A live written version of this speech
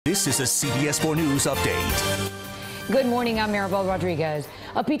This is a CBS 4 News update. Good morning, I'm Maribel Rodriguez.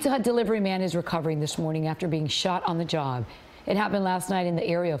 A Pizza Hut delivery man is recovering this morning after being shot on the job. It happened last night in the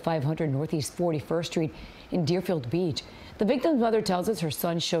area of 500 Northeast 41st Street in Deerfield Beach. The victim's mother tells us her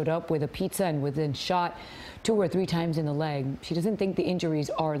son showed up with a pizza and was then shot 2 or 3 times in the leg. She doesn't think the injuries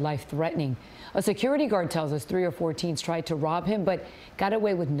are life-threatening. A security guard tells us 3 or 4 teens tried to rob him but got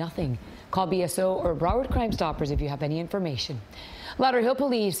away with nothing. Call BSO or Broward Crime Stoppers if you have any information. Lauderhill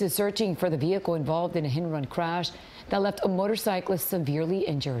Police is searching for the vehicle involved in a hit-and-run crash that left a motorcyclist severely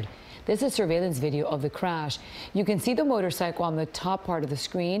injured. This is surveillance video of the crash. You can see the motorcycle on the top part of the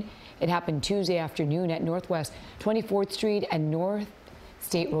screen. It happened Tuesday afternoon at Northwest 24th Street and North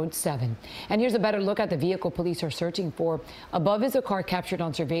State Road 7. And here's a better look at the vehicle police are searching for. Above is a car captured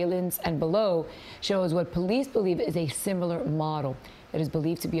on surveillance, and below shows what police believe is a similar model. It is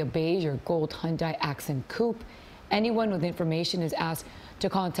believed to be a beige or gold Hyundai Accent coupe. Anyone with information is asked to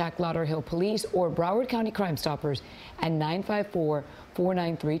contact Lauderhill Police or Broward County Crime Stoppers at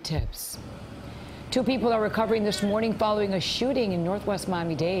 954-493-TIPS. 2 people are recovering this morning following a shooting in Northwest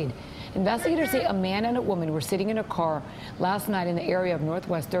Miami-Dade. Investigators say a man and a woman were sitting in a car last night in the area of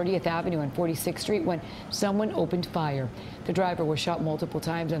Northwest 30th Avenue and 46th Street when someone opened fire. The driver was shot multiple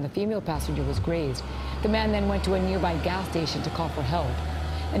times and the female passenger was grazed. The man then went to a nearby gas station to call for help.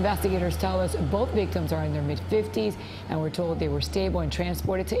 Investigators tell us both victims are in their mid-50s and were told they were stable and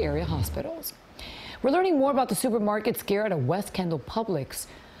transported to area hospitals. We're learning more about the supermarket scare at a West Kendall Publix.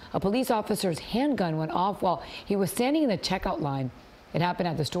 A police officer's handgun went off while he was standing in the checkout line. It happened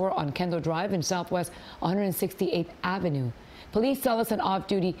at the store on Kendall Drive in Southwest 168th Avenue. Police tell us an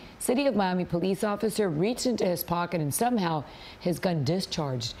off-duty City of Miami police officer reached into his pocket and somehow his gun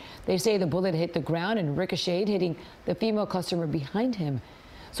discharged. They say the bullet hit the ground and ricocheted, hitting the female customer behind him.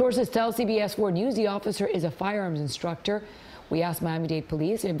 Sources tell CBS 4 News the officer is a firearms instructor. We asked Miami-Dade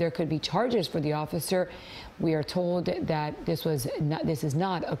police if there could be charges for the officer. We are told that this is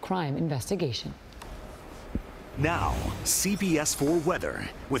not a crime investigation. Now, CBS 4 weather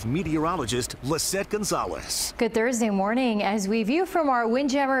with meteorologist Lisette Gonzalez. Good Thursday morning. As we view from our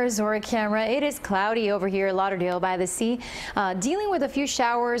Windjammer Resort camera, it is cloudy over here at Lauderdale by the sea, dealing with a few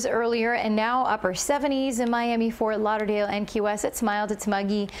showers earlier and now upper 70s in Miami, Fort Lauderdale and Key West. It's mild, it's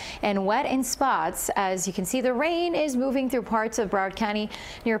muggy and wet in spots. As you can see, the rain is moving through parts of Broward County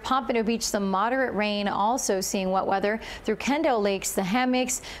near Pompano Beach. Some moderate rain, also seeing wet weather through Kendall Lakes, the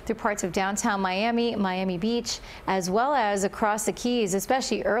Hammocks, through parts of downtown Miami, Miami Beach, as well as across the Keys.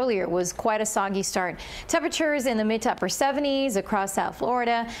 Especially earlier, it was quite a soggy start. Temperatures in the mid to upper 70s across South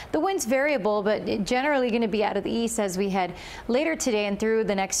Florida. The wind's variable, but generally going to be out of the east as we head later today and through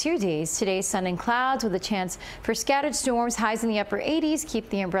the next few days. Today, sun and clouds with a chance for scattered storms. Highs in the upper 80s. Keep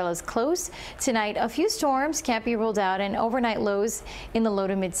the umbrellas close. Tonight, a few storms can't be ruled out, and overnight lows in the low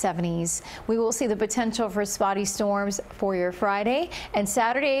to mid 70s. We will see the potential for spotty storms for your Friday and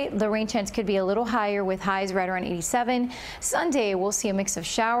Saturday. The rain chance could be a little higher with highs right around 87. Sunday, we'll see a mix of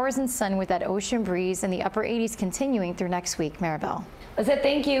showers and sun with that ocean breeze, and the upper 80s continuing through next week. Maribel. Lisette,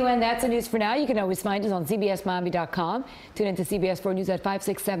 thank you. And that's the news for now. You can always find us on CBSMiami.com. Tune into CBS 4 News at 5,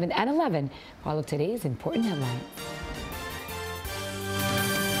 6, 7, and 11 for all of today's important headlines.